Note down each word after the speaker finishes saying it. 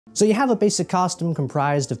So you have a basic costume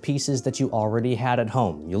comprised of pieces that you already had at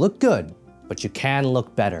home. You look good, but you can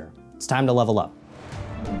look better. It's time to level up.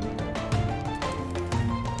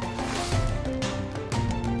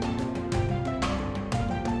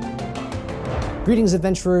 Greetings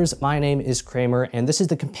adventurers, my name is Kramer, and this is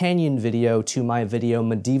the companion video to my video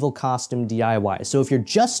Medieval Costume DIY. So if you're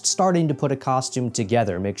just starting to put a costume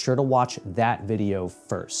together, make sure to watch that video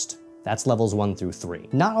first. That's levels 1 through 3.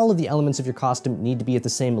 Not all of the elements of your costume need to be at the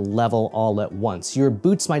same level all at once. Your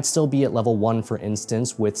boots might still be at level 1, for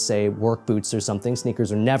instance, with say work boots or something.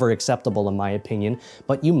 Sneakers are never acceptable in my opinion,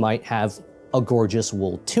 but you might have a gorgeous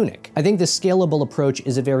wool tunic. I think this scalable approach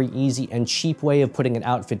is a very easy and cheap way of putting an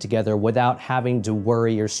outfit together without having to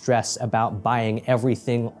worry or stress about buying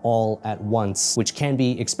everything all at once, which can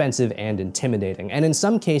be expensive and intimidating. And in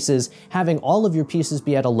some cases, having all of your pieces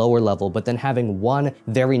be at a lower level, but then having one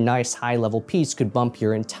very nice high-level piece could bump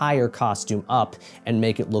your entire costume up and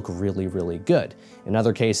make it look really, really good. In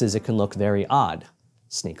other cases, it can look very odd.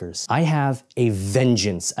 Sneakers. I have a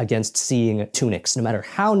vengeance against seeing tunics, no matter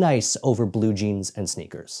how nice, over blue jeans and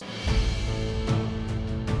sneakers.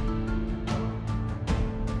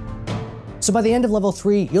 So by the end of level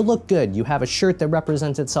 3, you'll look good. You have a shirt that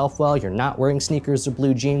represents itself well, you're not wearing sneakers or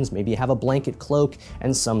blue jeans, maybe you have a blanket cloak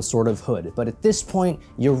and some sort of hood. But at this point,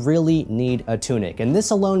 you really need a tunic. And this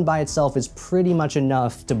alone by itself is pretty much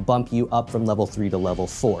enough to bump you up from level 3 to level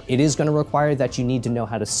 4. It is gonna require that you need to know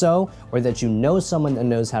how to sew, or that you know someone that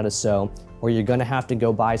knows how to sew, or you're gonna have to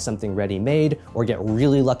go buy something ready-made or get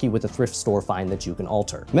really lucky with a thrift store find that you can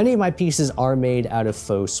alter. Many of my pieces are made out of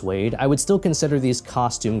faux suede. I would still consider these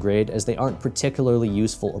costume grade as they aren't particularly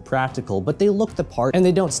useful or practical, but they look the part and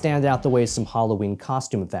they don't stand out the way some Halloween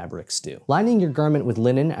costume fabrics do. Lining your garment with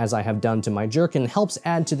linen, as I have done to my jerkin, helps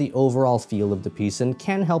add to the overall feel of the piece and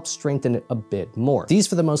can help strengthen it a bit more. These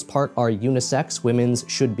for the most part are unisex. Women's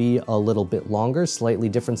should be a little bit longer, slightly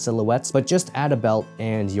different silhouettes, but just add a belt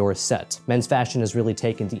and you're set. Men's fashion has really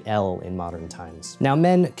taken the L in modern times. Now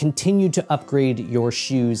men, continue to upgrade your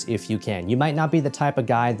shoes if you can. You might not be the type of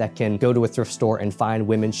guy that can go to a thrift store and find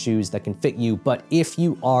women's shoes that can fit you, but if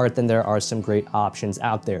you are, then there are some great options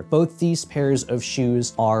out there. Both these pairs of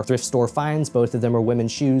shoes are thrift store finds, both of them are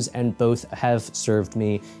women's shoes, and both have served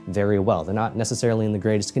me very well. They're not necessarily in the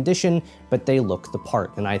greatest condition, but they look the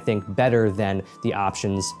part, and I think better than the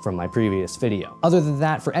options from my previous video. Other than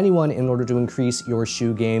that, for anyone, in order to increase your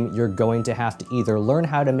shoe game, you're going to have to either learn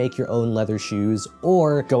how to make your own leather shoes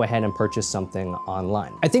or go ahead and purchase something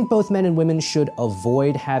online. I think both men and women should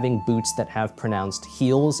avoid having boots that have pronounced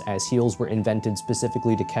heels, as heels were invented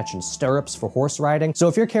specifically to catch in stirrups for horse riding. So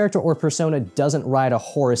if your character or persona doesn't ride a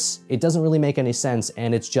horse, it doesn't really make any sense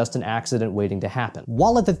and it's just an accident waiting to happen.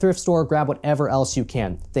 While at the thrift store, grab whatever else you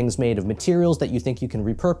can. Things made of materials that you think you can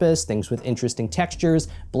repurpose, things with interesting textures,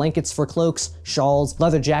 blankets for cloaks, shawls,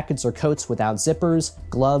 leather jackets or coats without zippers,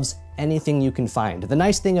 gloves, anything you can find. The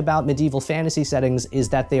nice thing about medieval fantasy settings is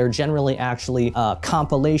that they are generally actually a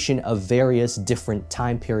compilation of various different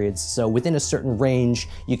time periods. So within a certain range,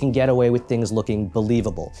 you can get away with things looking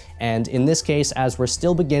believable. And in this case, as we're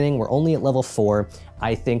still beginning, we're only at level 4,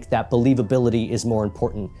 I think that believability is more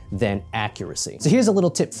important than accuracy. So here's a little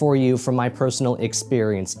tip for you from my personal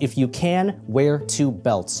experience. If you can, wear 2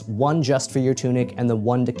 belts, one just for your tunic and the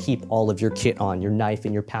one to keep all of your kit on, your knife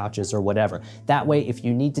and your pouches or whatever. That way, if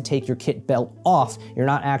you need to take your kit belt off, you're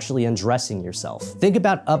not actually undressing yourself. Think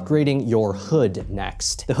about upgrading your hood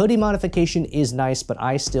next. The hoodie modification is nice, but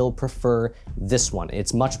I still prefer this one.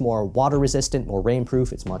 It's much more water resistant, more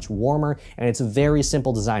rainproof, it's much warmer, and it's a very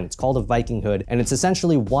simple design. It's called a Viking hood, and it's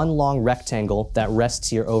essentially one long rectangle that rests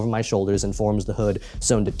here over my shoulders and forms the hood,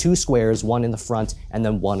 sewn to 2 squares, one in the front and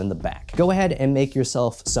then one in the back. Go ahead and make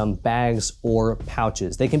yourself some bags or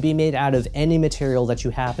pouches. They can be made out of any material that you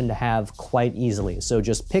happen to have quite easily. So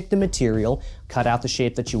just pick the material, cut out the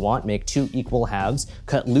shape that you want, make 2 equal halves,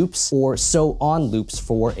 cut loops or sew on loops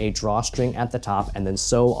for a drawstring at the top, and then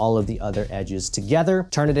sew all of the other edges together,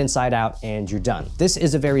 turn it inside out, and you're done. This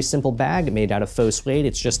is a very simple bag made out of faux suede.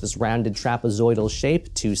 It's just this rounded trapezoidal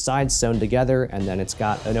shape, 2 sides sewn together, and then it's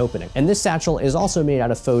got an opening. And this satchel is also made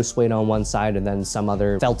out of faux suede on one side and then some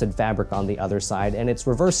other felted fabric on the other side, and it's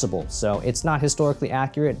reversible. So it's not historically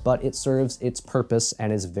accurate, but it serves its purpose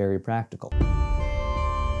and is very practical.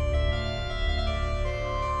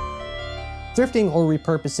 Thrifting or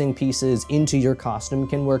repurposing pieces into your costume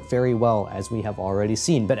can work very well, as we have already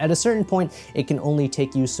seen, but at a certain point, it can only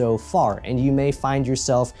take you so far, and you may find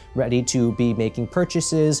yourself ready to be making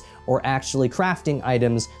purchases or actually crafting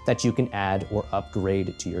items that you can add or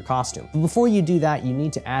upgrade to your costume. But before you do that, you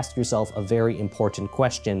need to ask yourself a very important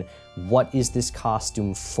question: what is this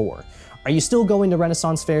costume for? Are you still going to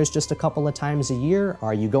Renaissance fairs just a couple of times a year?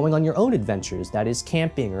 Are you going on your own adventures, that is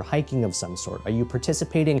camping or hiking of some sort? Are you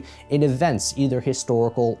participating in events, either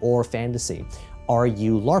historical or fantasy? Are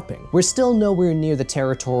you LARPing? We're still nowhere near the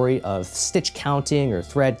territory of stitch counting or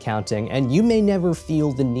thread counting, and you may never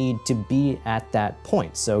feel the need to be at that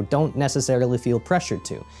point, so don't necessarily feel pressured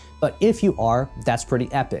to. But if you are, that's pretty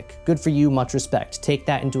epic. Good for you, much respect. Take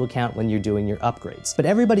that into account when you're doing your upgrades. But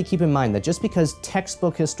everybody keep in mind that just because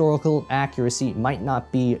textbook historical accuracy might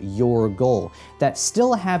not be your goal, that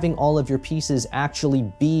still having all of your pieces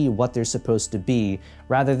actually be what they're supposed to be,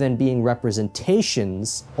 rather than being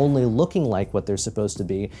representations only looking like what they're supposed to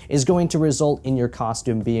be, is going to result in your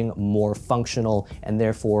costume being more functional and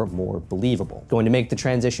therefore more believable. Going to make the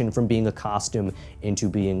transition from being a costume into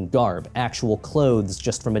being garb, actual clothes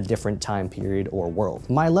just from a different time period or world.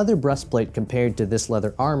 My leather breastplate compared to this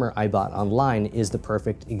leather armor I bought online is the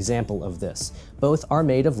perfect example of this. Both are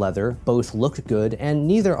made of leather, both look good, and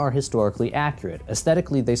neither are historically accurate.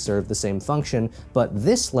 Aesthetically, they serve the same function, but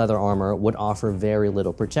this leather armor would offer very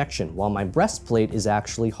little protection, while my breastplate is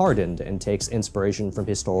actually hardened and takes inspiration from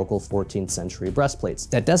historical 14th century breastplates.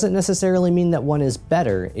 That doesn't necessarily mean that one is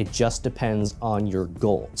better, it just depends on your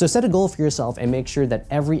goal. So set a goal for yourself and make sure that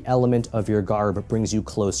every element of your garb brings you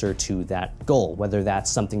closer to that goal, whether that's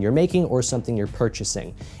something you're making or something you're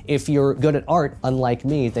purchasing. If you're good at art, unlike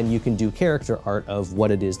me, then you can do character art of what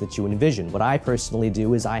it is that you envision. What I personally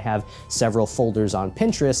do is I have several folders on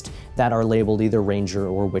Pinterest that are labeled either Ranger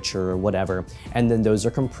or Witcher or whatever, and then those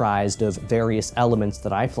are comprised of various elements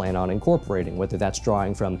that I plan on incorporating, whether that's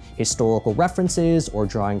drawing from historical references or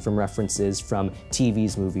drawing from references from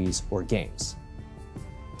TVs, movies, or games.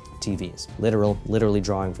 TVs, literally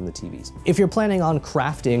drawing from the TVs. If you're planning on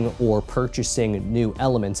crafting or purchasing new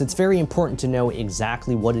elements, it's very important to know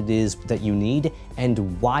exactly what it is that you need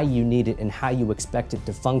and why you need it and how you expect it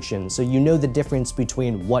to function, so you know the difference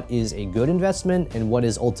between what is a good investment and what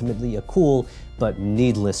is ultimately a cool but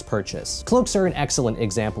needless purchase. Cloaks are an excellent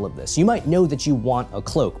example of this. You might know that you want a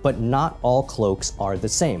cloak, but not all cloaks are the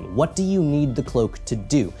same. What do you need the cloak to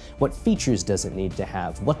do? What features does it need to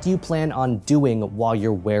have? What do you plan on doing while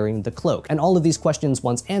you're wearing the cloak? And all of these questions,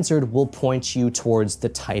 once answered, will point you towards the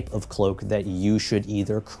type of cloak that you should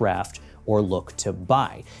either craft or look to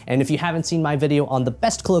buy. And if you haven't seen my video on the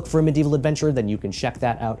best cloak for a medieval adventure, then you can check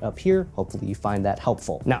that out up here. Hopefully you find that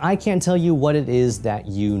helpful. Now, I can't tell you what it is that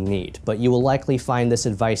you need, but you will likely find this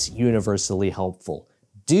advice universally helpful.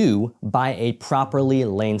 Do buy a properly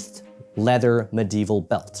lengthed leather medieval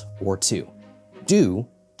belt or two. Do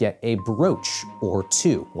get a brooch or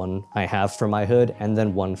two. One I have for my hood and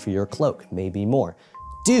then one for your cloak, maybe more.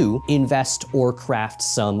 Do invest or craft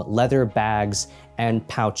some leather bags and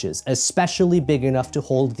pouches, especially big enough to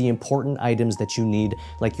hold the important items that you need,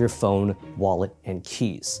 like your phone, wallet, and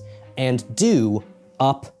keys. And do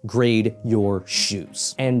upgrade your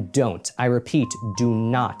shoes. And don't, I repeat, do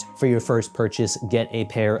not, for your first purchase, get a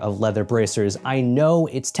pair of leather bracers. I know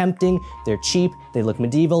it's tempting, they're cheap, they look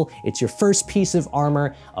medieval, it's your first piece of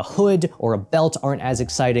armor, a hood or a belt aren't as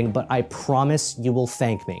exciting, but I promise you will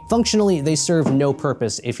thank me. Functionally, they serve no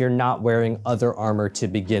purpose if you're not wearing other armor to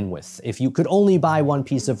begin with. If you could only buy one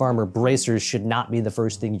piece of armor, bracers should not be the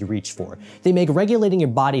first thing you reach for. They make regulating your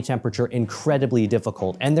body temperature incredibly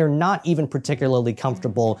difficult, and they're not even particularly comfortable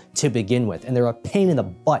to begin with, and they're a pain in the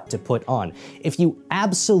butt to put on. If you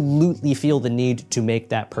absolutely feel the need to make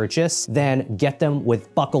that purchase, then get them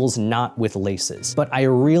with buckles, not with laces. But I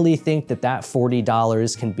really think that that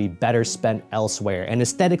 $40 can be better spent elsewhere, and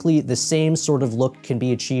aesthetically, the same sort of look can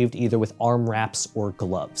be achieved either with arm wraps or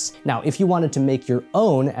gloves. Now, if you wanted to make your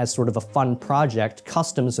own as sort of a fun project,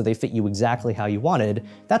 custom so they fit you exactly how you wanted,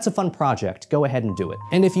 that's a fun project. Go ahead and do it.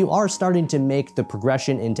 And if you are starting to make the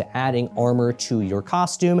progression into adding armor to your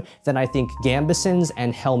costume, then I think gambesons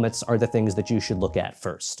and helmets are the things that you should look at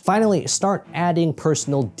first. Finally, start adding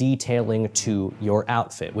personal detailing to your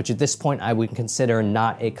outfit, which at this point I would consider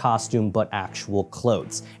not a costume but actual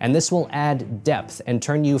clothes. And this will add depth and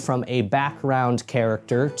turn you from a background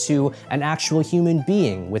character to an actual human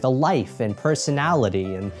being with a life and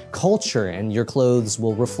personality and culture, and your clothes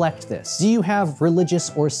will reflect this. Do you have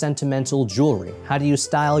religious or sentimental jewelry? How do you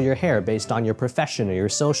style your hair based on your profession or your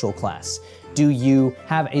social class? Do you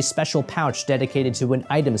have a special pouch dedicated to an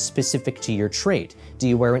item specific to your trade? Do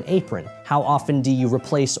you wear an apron? How often do you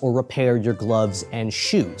replace or repair your gloves and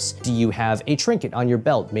shoes? Do you have a trinket on your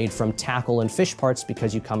belt made from tackle and fish parts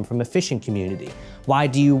because you come from a fishing community? Why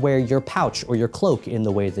do you wear your pouch or your cloak in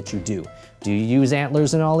the way that you do? Do you use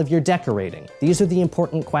antlers in all of your decorating? These are the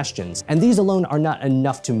important questions, and these alone are not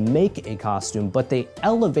enough to make a costume, but they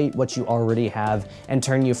elevate what you already have and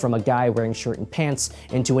turn you from a guy wearing shirt and pants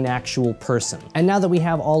into an actual person. And now that we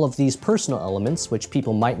have all of these personal elements, which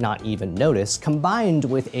people might not even notice, combined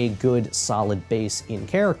with a good solid base in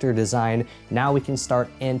character design, now we can start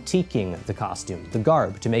antiquing the costume, the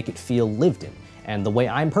garb, to make it feel lived in. And the way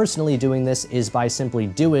I'm personally doing this is by simply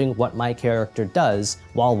doing what my character does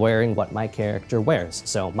while wearing what my character wears.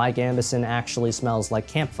 So my gambeson actually smells like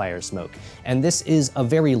campfire smoke. And this is a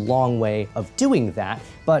very long way of doing that,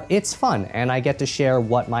 but it's fun, and I get to share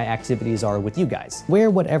what my activities are with you guys. Wear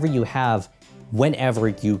whatever you have whenever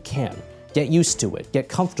you can. Get used to it, get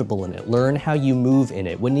comfortable in it, learn how you move in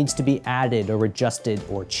it, what needs to be added or adjusted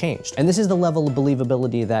or changed. And this is the level of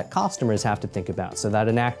believability that costumers have to think about, so that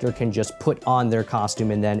an actor can just put on their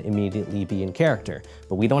costume and then immediately be in character.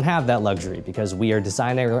 But we don't have that luxury because we are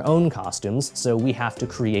designing our own costumes, so we have to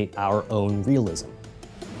create our own realism.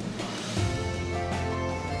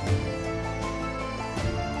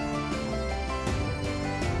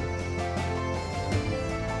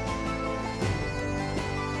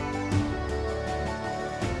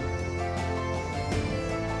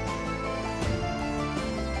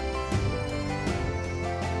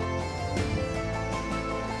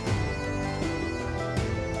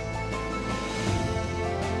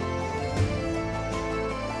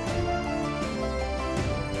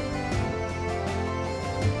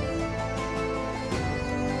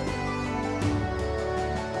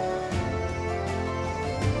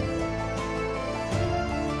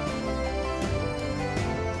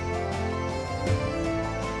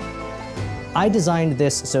 I designed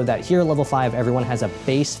this so that here at level 5, everyone has a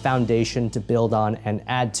base foundation to build on and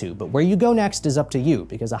add to, but where you go next is up to you,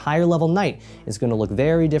 because a higher level knight is going to look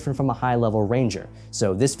very different from a high level ranger.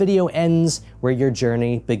 So this video ends where your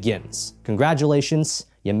journey begins. Congratulations,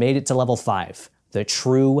 you made it to level 5. The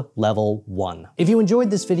true level 1. If you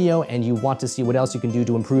enjoyed this video and you want to see what else you can do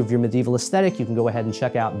to improve your medieval aesthetic, you can go ahead and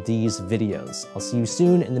check out these videos. I'll see you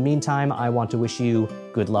soon. In the meantime, I want to wish you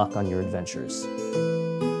good luck on your adventures.